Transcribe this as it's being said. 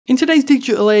In today's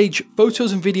digital age,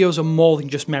 photos and videos are more than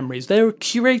just memories. They're a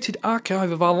curated archive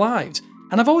of our lives,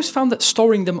 and I've always found that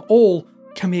storing them all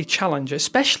can be a challenge,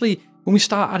 especially when we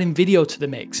start adding video to the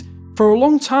mix. For a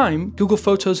long time, Google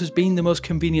Photos has been the most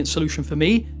convenient solution for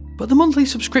me, but the monthly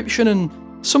subscription and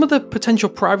some of the potential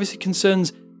privacy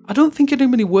concerns, I don't think are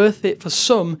really worth it for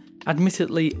some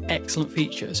admittedly excellent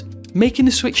features. Making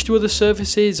the switch to other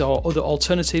services or other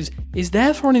alternatives is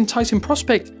therefore an enticing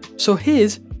prospect, so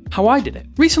here's how I did it.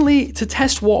 Recently, to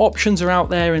test what options are out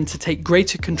there and to take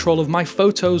greater control of my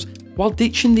photos while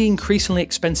ditching the increasingly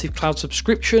expensive cloud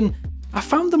subscription, I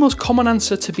found the most common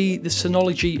answer to be the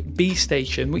Synology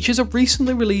BeeStation, which is a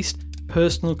recently released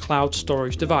personal cloud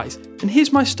storage device. And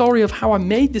here's my story of how I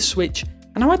made this switch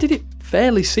and how I did it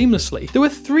fairly seamlessly. There were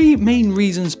three main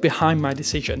reasons behind my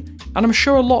decision, and I'm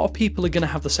sure a lot of people are going to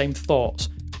have the same thoughts.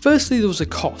 Firstly, there was the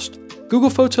cost. Google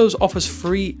Photos offers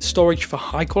free storage for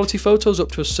high quality photos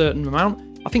up to a certain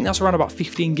amount. I think that's around about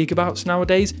 15 gigabytes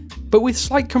nowadays, but with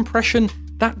slight compression,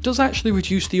 that does actually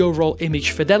reduce the overall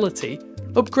image fidelity.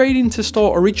 Upgrading to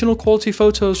store original quality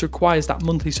photos requires that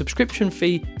monthly subscription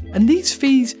fee, and these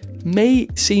fees may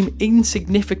seem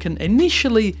insignificant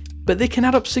initially, but they can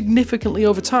add up significantly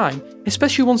over time,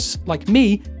 especially once, like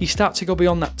me, you start to go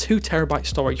beyond that 2 terabyte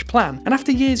storage plan. And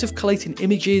after years of collating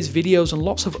images, videos, and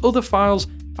lots of other files,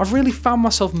 I've really found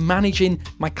myself managing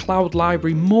my cloud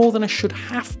library more than I should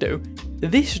have to.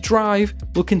 This drive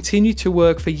will continue to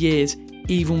work for years,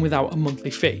 even without a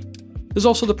monthly fee. There's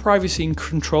also the privacy and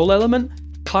control element.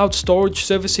 Cloud storage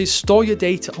services store your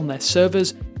data on their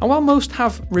servers, and while most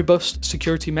have robust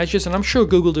security measures, and I'm sure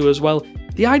Google do as well,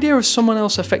 the idea of someone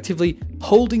else effectively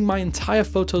holding my entire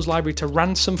photos library to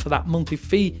ransom for that monthly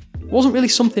fee wasn't really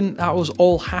something that I was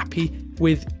all happy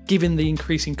with given the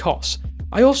increasing costs.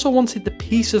 I also wanted the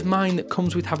peace of mind that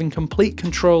comes with having complete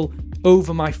control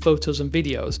over my photos and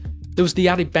videos. There was the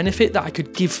added benefit that I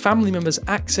could give family members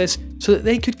access so that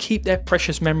they could keep their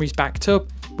precious memories backed up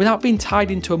without being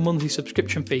tied into a monthly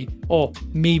subscription fee, or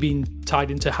me being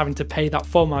tied into having to pay that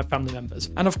for my family members.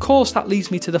 And of course, that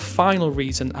leads me to the final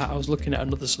reason that I was looking at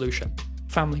another solution: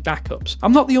 family backups.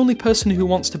 I'm not the only person who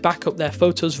wants to back up their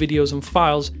photos, videos, and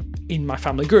files in my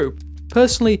family group.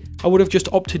 Personally, I would have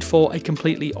just opted for a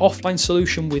completely offline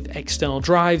solution with external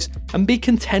drives and be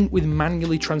content with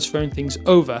manually transferring things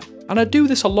over. And I do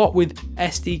this a lot with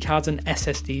SD cards and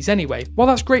SSDs anyway. While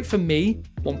that's great for me,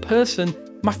 one person,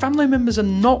 my family members are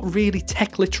not really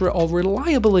tech literate or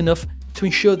reliable enough to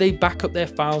ensure they back up their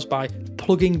files by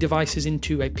plugging devices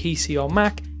into a PC or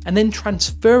Mac and then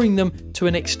transferring them to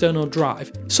an external drive.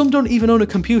 Some don't even own a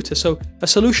computer, so a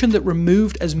solution that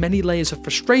removed as many layers of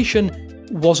frustration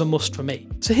was a must for me.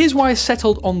 So here's why I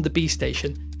settled on the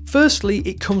BeeStation. Firstly,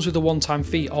 it comes with a one-time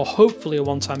fee, or hopefully a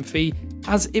one-time fee,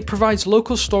 as it provides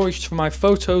local storage for my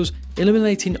photos,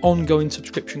 eliminating ongoing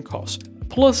subscription costs.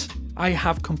 Plus, I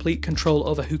have complete control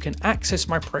over who can access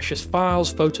my precious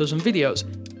files, photos, and videos.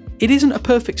 It isn't a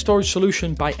perfect storage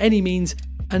solution by any means,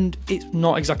 and it's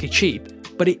not exactly cheap,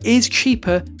 but it is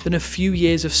cheaper than a few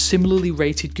years of similarly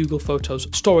rated Google Photos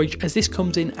storage, as this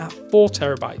comes in at 4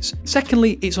 terabytes.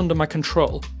 Secondly, it's under my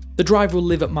control. The drive will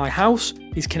live at my house,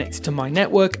 is connected to my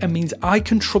network, and means I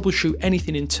can troubleshoot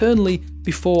anything internally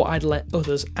before I'd let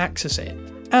others access it.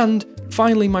 And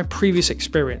finally, my previous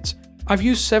experience. I've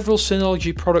used several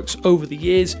Synology products over the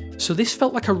years, so this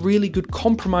felt like a really good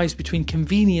compromise between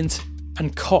convenience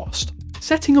and cost.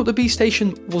 Setting up the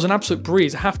BeeStation was an absolute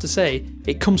breeze, I have to say.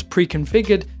 It comes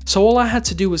pre-configured, so all I had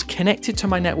to do was connect it to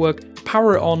my network,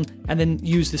 power it on, and then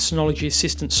use the Synology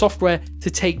Assistant software to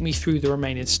take me through the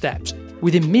remaining steps.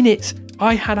 Within minutes,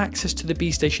 I had access to the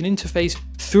BeeStation interface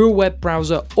through a web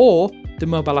browser or the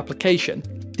mobile application.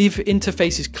 The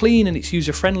interface is clean and it's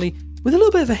user-friendly, with a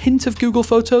little bit of a hint of Google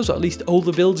Photos, or at least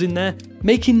older builds in there,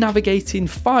 making navigating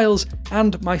files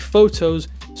and my photos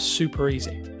super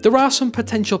easy. There are some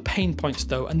potential pain points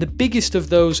though, and the biggest of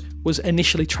those was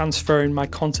initially transferring my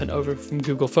content over from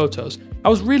Google Photos. I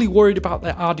was really worried about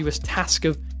the arduous task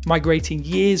of migrating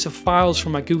years of files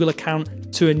from my Google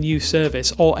account to a new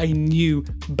service or a new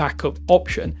backup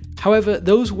option. However,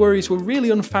 those worries were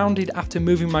really unfounded after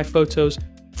moving my photos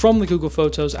from the Google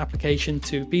Photos application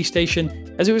to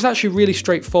BeeStation, as it was actually really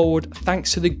straightforward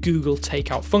thanks to the Google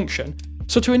Takeout function.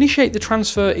 So to initiate the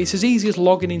transfer, it's as easy as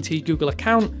logging into your Google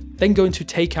account, then going to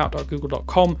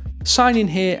takeout.google.com, sign in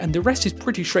here, and the rest is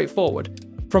pretty straightforward.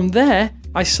 From there,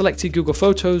 I selected Google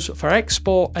Photos for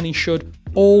export and ensured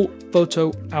all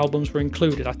photo albums were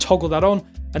included. I toggled that on,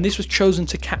 and this was chosen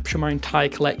to capture my entire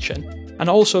collection. and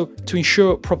also to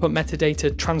ensure proper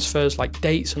metadata transfers like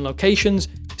dates and locations.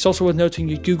 It's also worth noting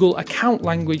your Google account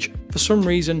language, for some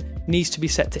reason, needs to be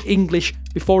set to English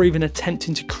before even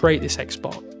attempting to create this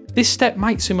export. This step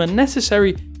might seem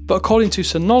unnecessary, but according to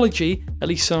Synology, at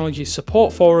least Synology's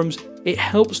support forums, it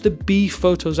helps the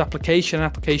BeePhotos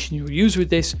application you'll use with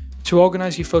this to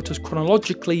organize your photos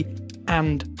chronologically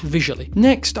and visually.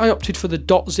 Next, I opted for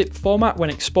the .zip format when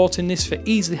exporting this for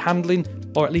easily handling,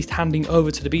 or at least handing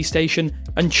over to the BeeStation,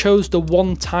 and chose the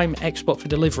one-time export for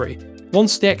delivery.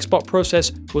 Once the export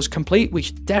process was complete,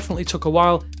 which definitely took a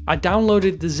while, I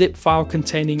downloaded the zip file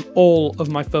containing all of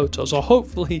my photos, or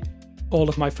hopefully all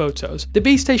of my photos. The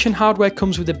BeeStation hardware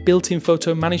comes with a built-in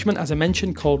photo management, as I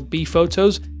mentioned, called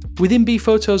BeePhotos. Within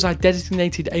BeePhotos, I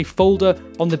designated a folder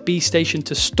on the BeeStation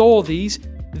to store these.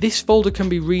 This folder can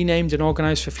be renamed and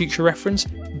organized for future reference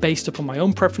based upon my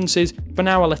own preferences. For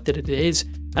now, I left it as it is.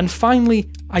 And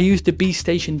finally, I used the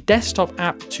BeeStation desktop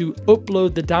app to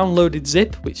upload the downloaded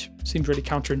zip, which seems really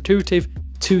counterintuitive,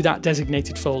 to that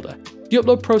designated folder. The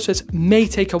upload process may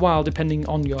take a while depending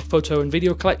on your photo and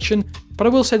video collection, but I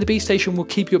will say the BeeStation will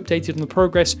keep you updated on the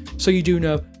progress so you do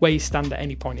know where you stand at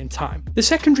any point in time. The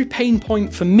secondary pain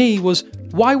point for me was,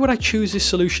 why would I choose this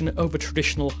solution over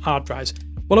traditional hard drives?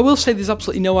 Well, I will say there's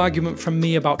absolutely no argument from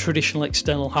me about traditional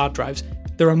external hard drives.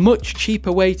 They're a much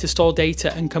cheaper way to store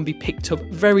data and can be picked up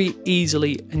very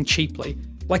easily and cheaply.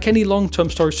 Like any long-term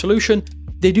storage solution,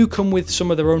 they do come with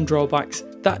some of their own drawbacks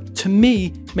that, to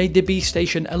me, made the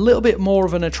BeeStation a little bit more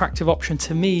of an attractive option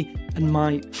to me and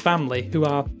my family, who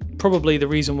are probably the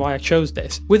reason why I chose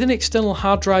this. With an external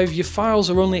hard drive, your files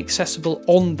are only accessible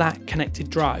on that connected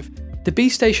drive. The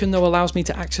BeeStation, though, allows me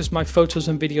to access my photos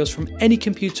and videos from any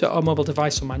computer or mobile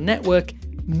device on my network,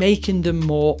 making them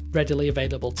more readily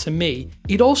available to me.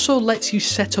 It also lets you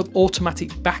set up automatic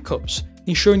backups,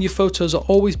 ensuring your photos are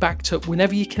always backed up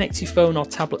whenever you connect your phone or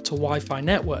tablet to Wi-Fi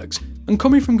networks. And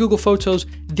coming from Google Photos,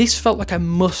 this felt like a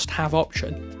must-have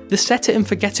option. The set it and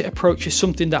forget it approach is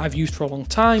something that I've used for a long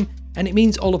time, and it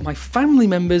means all of my family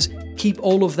members keep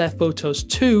all of their photos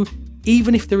too,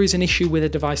 even if there is an issue with a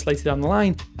device later down the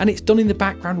line, and it's done in the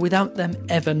background without them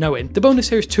ever knowing. The bonus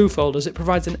here is twofold, as it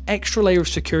provides an extra layer of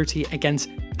security against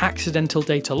accidental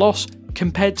data loss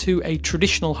compared to a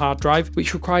traditional hard drive,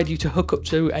 which required you to hook up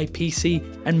to a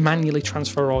PC and manually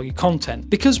transfer all your content.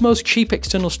 Because most cheap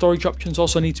external storage options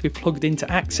also need to be plugged in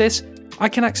to access, I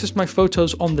can access my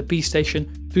photos on the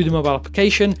BeeStation through the mobile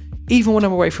application, even when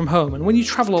I'm away from home. And when you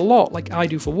travel a lot, like I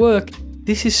do for work,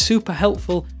 this is super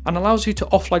helpful and allows you to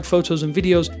offload photos and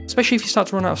videos, especially if you start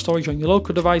to run out of storage on your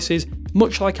local devices,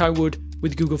 much like I would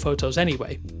with Google Photos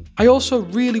anyway. I also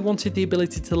really wanted the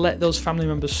ability to let those family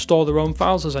members store their own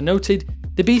files, as I noted.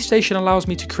 The BeeStation allows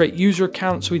me to create user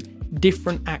accounts with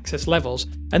different access levels,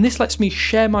 and this lets me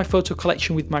share my photo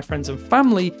collection with my friends and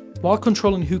family while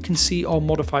controlling who can see or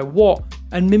modify what,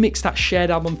 and mimics that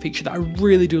shared album feature that I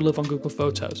really do love on Google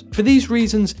Photos. For these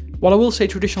reasons, while I will say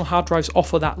traditional hard drives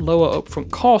offer that lower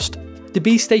upfront cost, the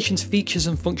BeeStation's features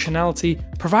and functionality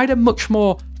provide a much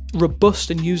more robust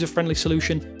and user-friendly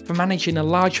solution for managing a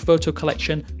large photo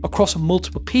collection across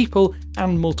multiple people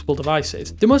and multiple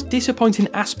devices. The most disappointing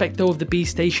aspect though of the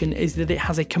BeeStation is that it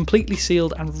has a completely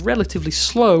sealed and relatively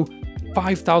slow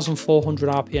 5,400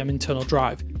 RPM internal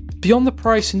drive. Beyond the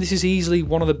price, and this is easily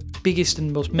one of the biggest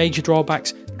and most major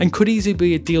drawbacks and could easily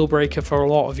be a deal breaker for a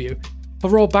lot of you. For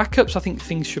raw backups, I think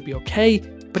things should be okay,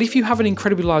 but if you have an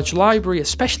incredibly large library,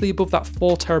 especially above that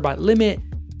 4TB limit,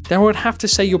 then I would have to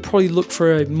say you'll probably look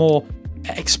for a more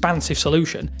expansive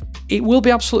solution. It will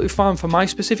be absolutely fine for my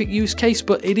specific use case,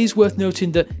 but it is worth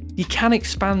noting that you can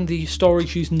expand the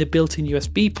storage using the built-in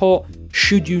USB port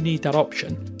should you need that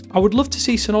option. I would love to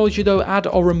see Synology though add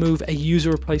or remove a user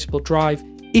replaceable drive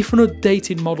if an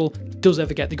updated model does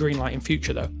ever get the green light in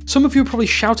future though. Some of you are probably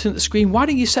shouting at the screen, why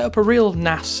don't you set up a real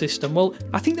NAS system? Well,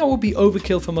 I think that would be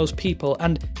overkill for most people,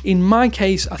 and in my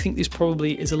case, I think this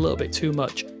probably is a little bit too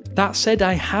much. That said,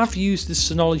 I have used the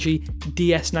Synology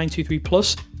DS923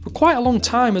 Plus for quite a long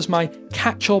time as my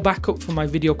catch-all backup for my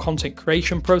video content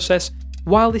creation process.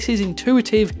 While this is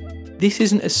intuitive, this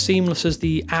isn't as seamless as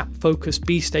the app-focused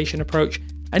BeeStation approach,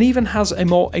 and even has a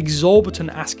more exorbitant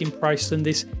asking price than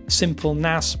this simple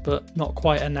NAS, but not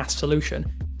quite a NAS solution.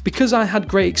 Because I had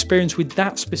great experience with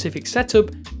that specific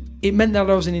setup, it meant that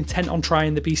I was intent on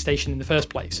trying the BeeStation in the first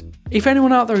place. If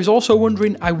anyone out there is also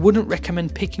wondering, I wouldn't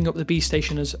recommend picking up the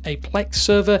BeeStation as a Plex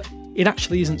server. It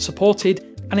actually isn't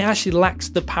supported, and it actually lacks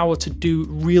the power to do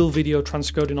real video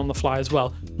transcoding on the fly as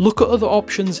well. Look at other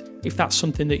options if that's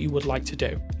something that you would like to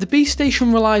do. The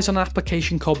BeeStation relies on an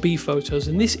application called BeePhotos,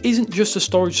 and this isn't just a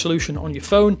storage solution on your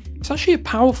phone, it's actually a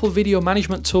powerful video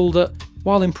management tool that,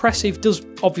 while impressive, does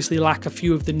obviously lack a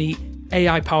few of the neat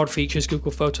AI-powered features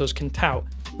Google Photos can tout.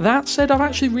 That said, I've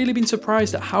actually really been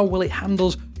surprised at how well it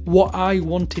handles what I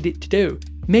wanted it to do.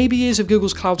 Maybe years of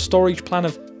Google's cloud storage plan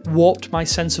have warped my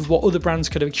sense of what other brands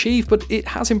could have achieved, but it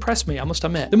has impressed me, I must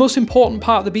admit. The most important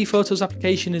part of the BeePhotos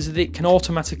application is that it can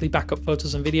automatically back up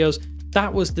photos and videos.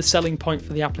 That was the selling point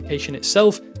for the application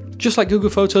itself. Just like Google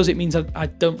Photos, it means I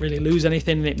don't really lose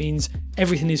anything, and it means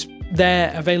everything is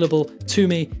there, available to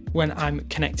me when I'm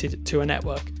connected to a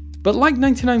network. But like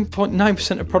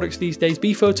 99.9% of products these days,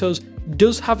 BeePhotos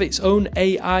does have its own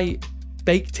AI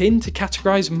baked in to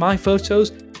categorize my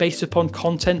photos based upon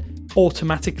content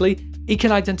automatically. It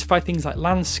can identify things like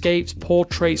landscapes,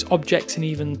 portraits, objects, and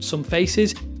even some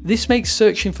faces. This makes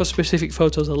searching for specific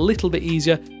photos a little bit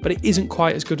easier, but it isn't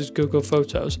quite as good as Google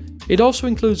Photos. It also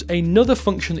includes another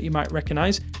function that you might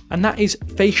recognize, and that is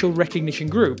facial recognition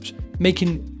groups,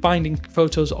 making finding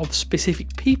photos of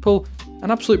specific people an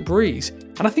absolute breeze.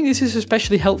 And I think this is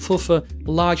especially helpful for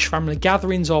large family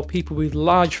gatherings or people with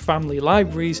large family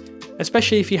libraries,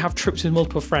 especially if you have trips with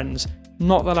multiple friends.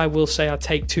 Not that I will say I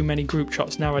take too many group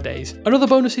shots nowadays. Another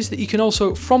bonus is that you can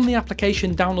also, from the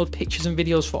application, download pictures and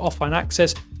videos for offline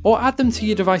access or add them to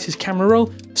your device's camera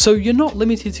roll, so you're not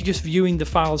limited to just viewing the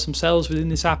files themselves within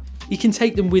this app. You can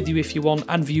take them with you if you want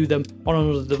and view them on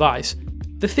another device.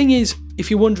 The thing is, if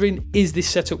you're wondering, is this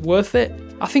setup worth it?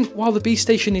 I think while the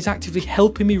BeeStation is actively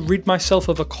helping me rid myself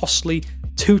of a costly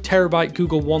 2TB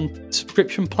Google One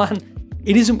subscription plan,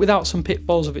 it isn't without some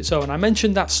pitfalls of its own. I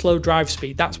mentioned that slow drive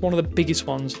speed, that's one of the biggest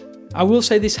ones. I will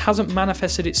say this hasn't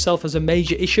manifested itself as a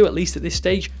major issue, at least at this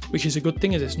stage, which is a good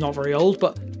thing as it's not very old,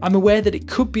 but I'm aware that it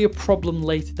could be a problem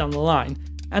later down the line.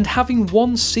 And having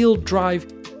one sealed drive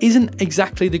isn't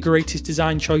exactly the greatest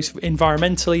design choice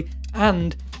environmentally,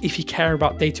 and if you care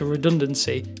about data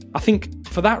redundancy. I think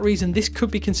for that reason, this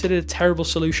could be considered a terrible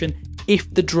solution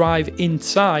if the drive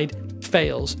inside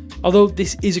fails. Although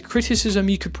this is a criticism,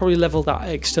 you could probably level that at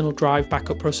external drive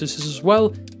backup processes as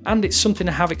well, and it's something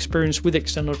I have experienced with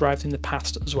external drives in the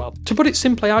past as well. To put it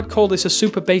simply, I'd call this a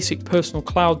super basic personal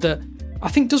cloud that I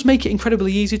think does make it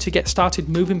incredibly easy to get started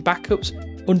moving backups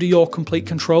under your complete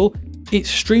control. It's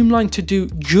streamlined to do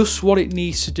just what it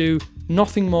needs to do,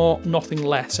 nothing more, nothing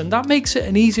less, and that makes it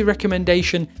an easy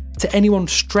recommendation to anyone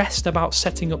stressed about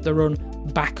setting up their own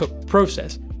backup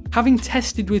process. Having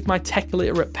tested with my tech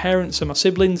illiterate parents and my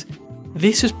siblings,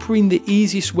 this has been the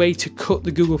easiest way to cut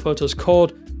the Google Photos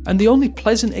cord, and the only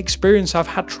pleasant experience I've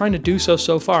had trying to do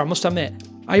so far, I must admit.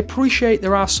 I appreciate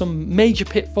there are some major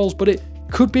pitfalls, but it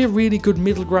could be a really good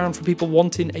middle ground for people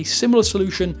wanting a similar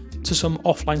solution to some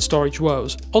offline storage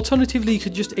woes. Alternatively, you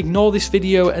could just ignore this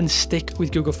video and stick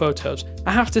with Google Photos.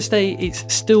 I have to say,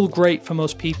 it's still great for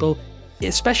most people,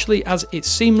 especially as it's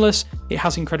seamless, it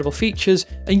has incredible features,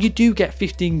 and you do get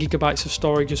 15 GB of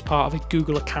storage as part of a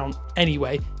Google account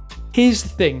anyway. Here's the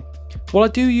thing, while I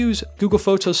do use Google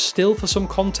Photos still for some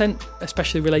content,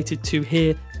 especially related to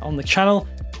here on the channel,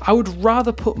 I would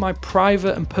rather put my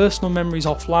private and personal memories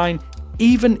offline,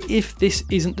 even if this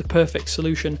isn't the perfect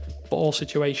solution for all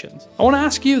situations. I want to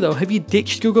ask you though, have you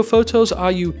ditched Google Photos?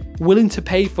 Are you willing to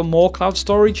pay for more cloud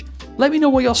storage? Let me know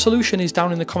what your solution is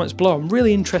down in the comments below. I'm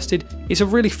really interested. It's a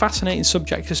really fascinating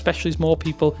subject, especially as more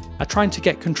people are trying to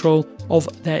get control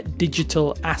of their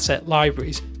digital asset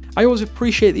libraries. I always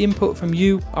appreciate the input from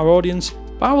you, our audience,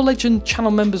 but our legend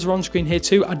channel members are on screen here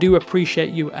too. I do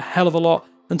appreciate you a hell of a lot.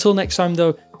 Until next time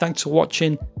though, thanks for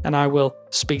watching, and I will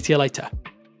speak to you later.